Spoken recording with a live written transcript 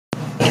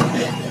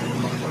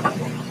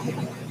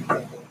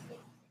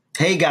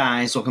Hey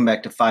guys, welcome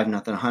back to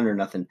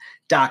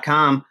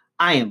 5-0-100-0.com.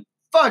 I am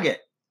Fugget,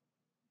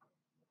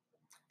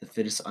 the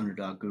fittest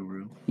underdog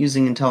guru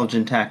using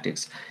intelligent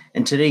tactics.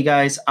 And today,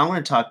 guys, I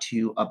want to talk to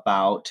you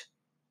about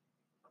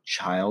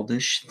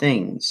childish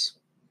things.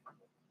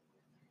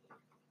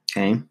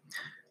 Okay.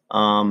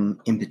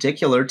 In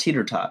particular,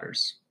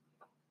 teeter-totters.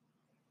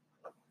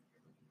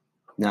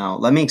 Now,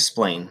 let me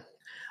explain.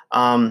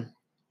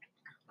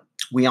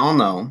 We all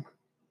know,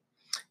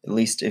 at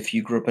least if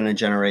you grew up in a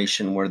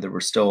generation where there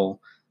were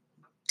still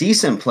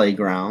decent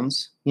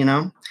playgrounds,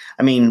 let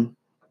me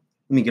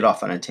get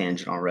off on a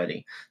tangent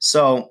already.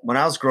 So when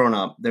I was growing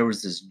up, there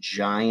was this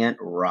giant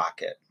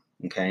rocket,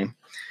 okay,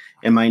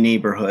 in my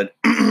neighborhood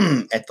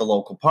at the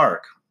local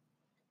park.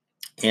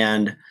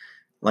 And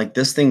like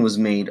this thing was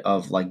made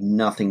of like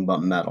nothing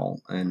but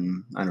metal.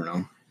 And I don't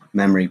know,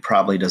 memory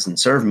probably doesn't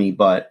serve me,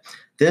 but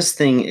this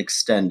thing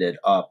extended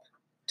up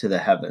to the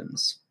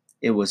heavens.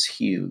 It was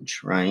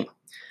huge, right?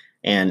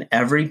 And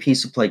every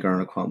piece of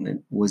playground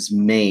equipment was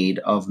made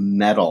of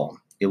metal.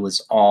 It was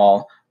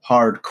all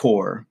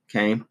hardcore,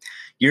 okay?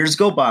 Years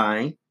go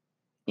by,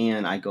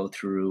 and I go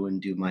through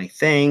and do my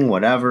thing,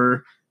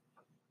 whatever,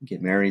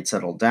 get married,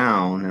 settle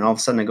down, and all of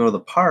a sudden I go to the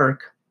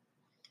park.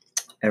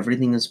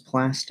 Everything is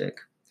plastic.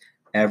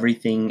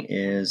 Everything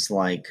is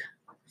like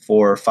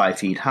 4 or 5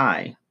 feet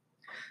high.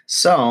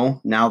 So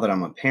now that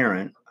I'm a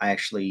parent, I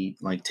actually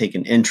like take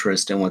an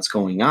interest in what's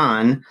going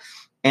on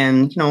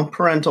and,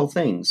 parental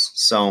things.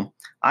 So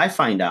I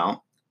find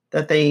out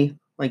that they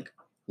like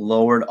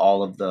lowered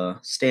all of the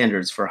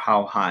standards for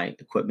how high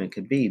equipment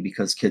could be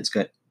because kids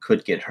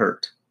could get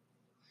hurt.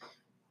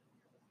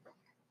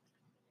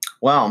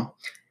 Well,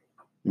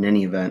 in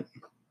any event,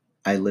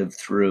 I lived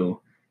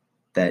through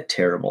that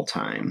terrible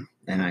time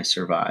and I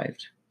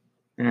survived.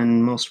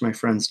 And most of my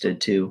friends did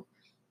too.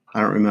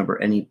 I don't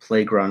remember any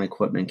playground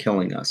equipment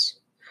killing us.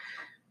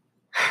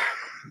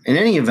 In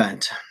any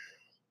event,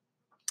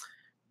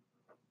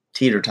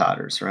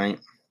 teeter-totters, right?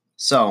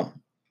 So,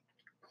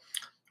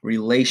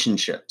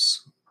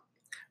 relationships.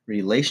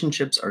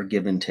 Relationships are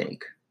give and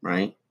take,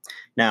 right?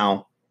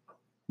 Now,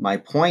 my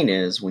point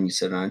is when you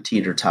sit on a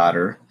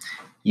teeter-totter,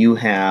 you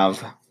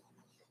have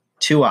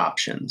two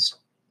options,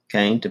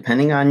 okay?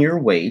 Depending on your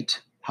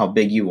weight, how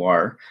big you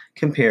are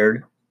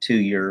compared to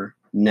your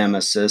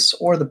nemesis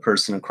or the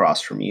person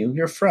across from you,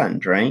 your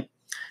friend, right?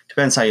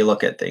 Depends how you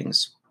look at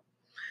things.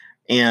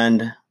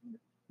 And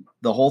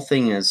the whole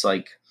thing is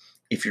like,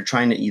 if you're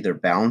trying to either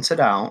balance it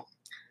out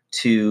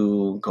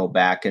to go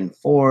back and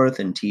forth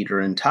and teeter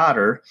and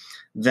totter,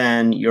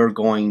 then you're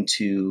going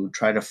to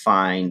try to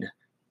find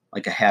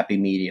like a happy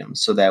medium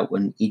so that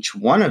when each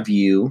one of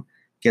you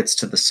gets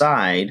to the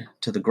side,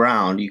 to the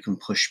ground, you can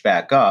push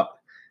back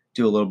up,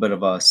 do a little bit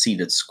of a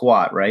seated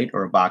squat, right?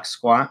 Or a box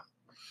squat.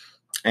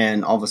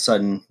 And all of a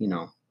sudden,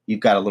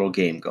 you've got a little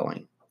game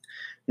going.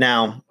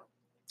 Now,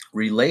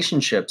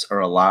 relationships are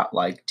a lot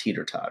like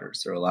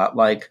teeter-totters. They're a lot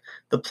like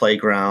the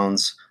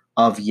playgrounds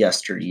of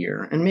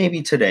yesteryear and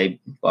maybe today,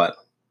 but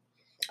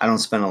I don't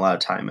spend a lot of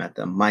time at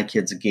them. My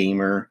kid's a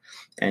gamer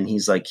and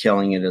he's like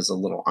killing it as a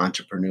little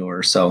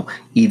entrepreneur. So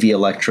EV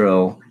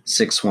Electro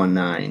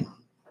 619,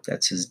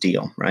 that's his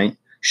deal, right?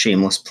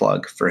 Shameless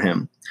plug for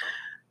him.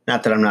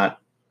 Not that I'm not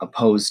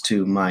opposed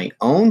to my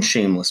own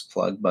shameless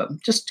plug, but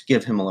just to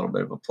give him a little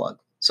bit of a plug.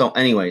 So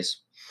anyways,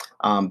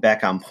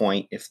 back on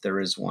point if there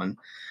is one.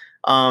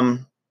 So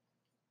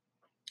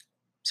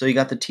you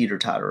got the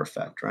teeter-totter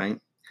effect, right?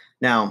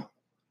 Now,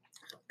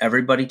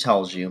 everybody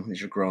tells you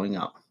as you're growing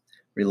up,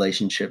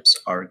 relationships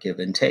are give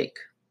and take,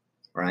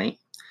 right?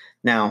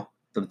 Now,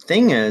 the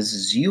thing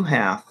is you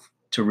have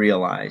to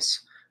realize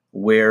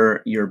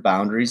where your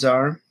boundaries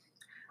are,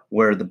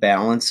 where the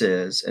balance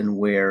is, and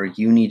where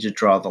you need to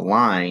draw the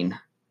line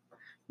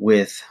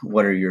with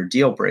what are your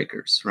deal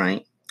breakers,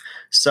 right?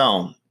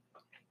 So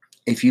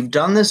if you've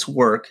done this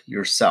work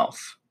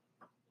yourself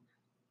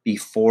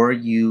before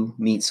you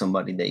meet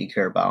somebody that you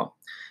care about,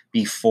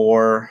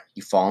 before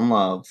you fall in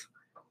love,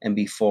 and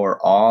before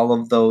all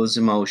of those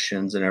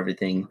emotions and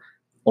everything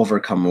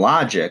overcome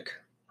logic,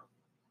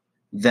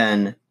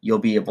 then you'll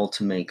be able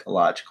to make a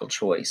logical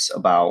choice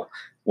about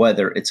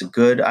whether it's a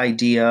good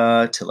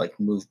idea to like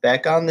move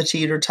back on the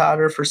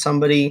teeter-totter for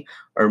somebody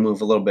or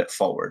move a little bit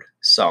forward.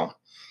 So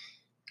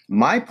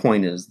my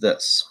point is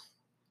this.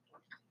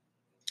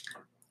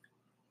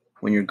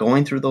 When you're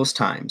going through those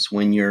times,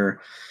 when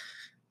you're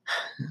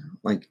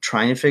like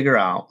trying to figure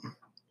out,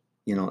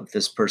 if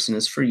this person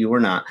is for you or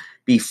not,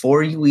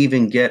 before you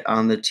even get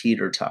on the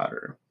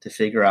teeter-totter to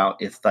figure out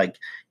if like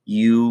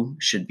you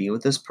should be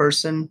with this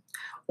person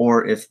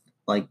or if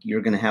like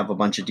you're going to have a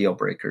bunch of deal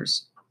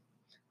breakers,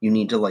 you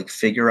need to like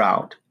figure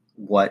out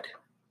what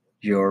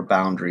your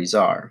boundaries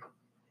are.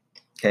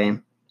 Okay.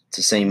 It's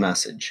the same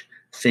message.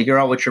 Figure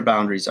out what your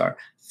boundaries are,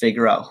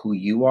 figure out who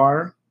you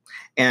are.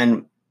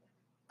 And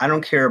I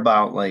don't care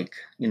about like,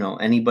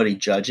 anybody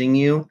judging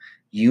you.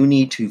 You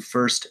need to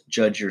first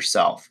judge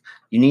yourself.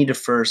 You need to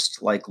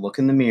first like look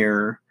in the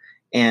mirror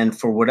and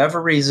for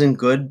whatever reason,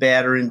 good,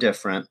 bad, or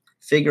indifferent,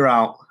 figure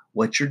out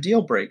what your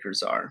deal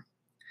breakers are.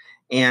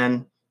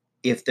 And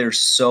if they're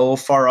so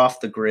far off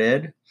the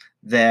grid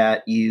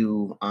that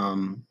you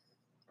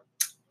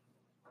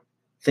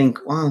think,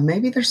 well,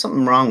 maybe there's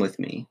something wrong with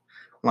me.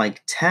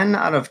 Like 10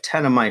 out of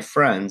 10 of my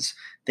friends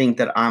think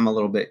that I'm a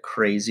little bit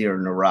crazy or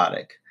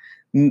neurotic.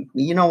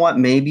 You know what?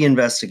 Maybe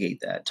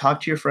investigate that.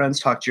 Talk to your friends,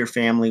 talk to your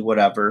family,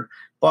 whatever.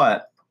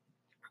 But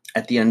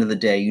at the end of the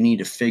day, you need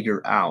to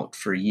figure out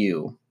for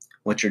you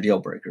what your deal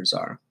breakers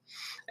are.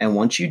 And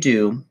once you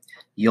do,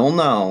 you'll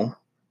know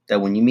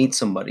that when you meet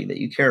somebody that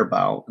you care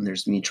about and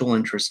there's mutual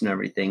interest in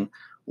everything,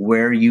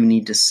 where you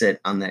need to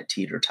sit on that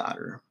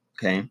teeter-totter.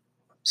 Okay.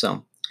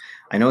 So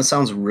I know it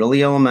sounds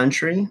really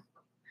elementary,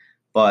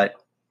 but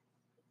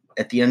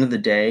at the end of the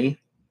day,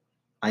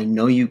 I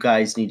know you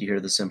guys need to hear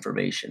this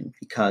information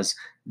because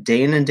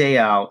day in and day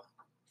out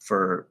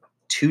for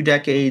 2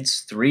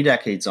 decades, 3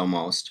 decades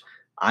almost,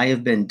 I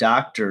have been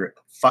Dr.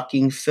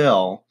 fucking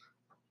Phil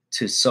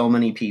to so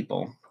many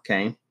people,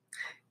 okay,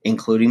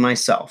 including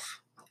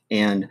myself.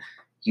 And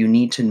you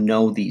need to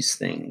know these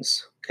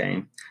things,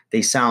 okay?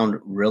 They sound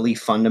really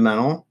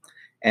fundamental,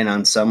 and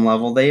on some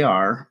level they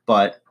are,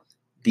 but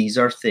these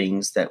are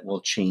things that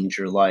will change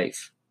your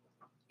life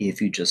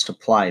if you just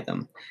apply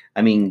them.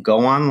 I mean, go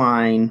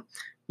online,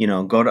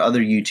 go to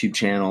other YouTube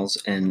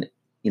channels and,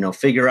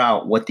 figure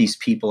out what these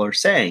people are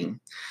saying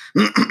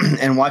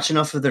and watch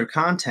enough of their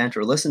content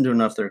or listen to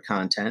enough of their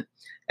content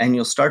and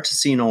you'll start to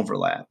see an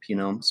overlap,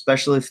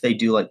 especially if they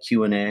do like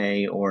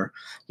Q&A or,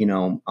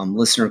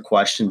 listener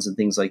questions and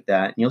things like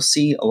that. And you'll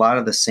see a lot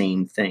of the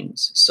same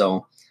things.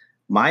 So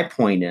my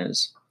point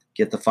is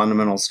get the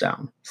fundamentals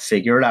down,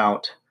 figure it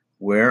out.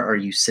 Where are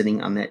you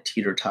sitting on that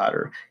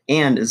teeter-totter?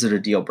 And is it a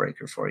deal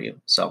breaker for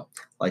you? So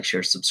like,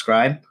 share,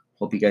 subscribe.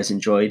 Hope you guys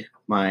enjoyed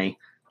my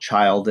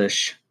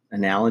childish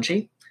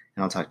analogy.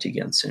 And I'll talk to you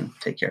again soon.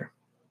 Take care.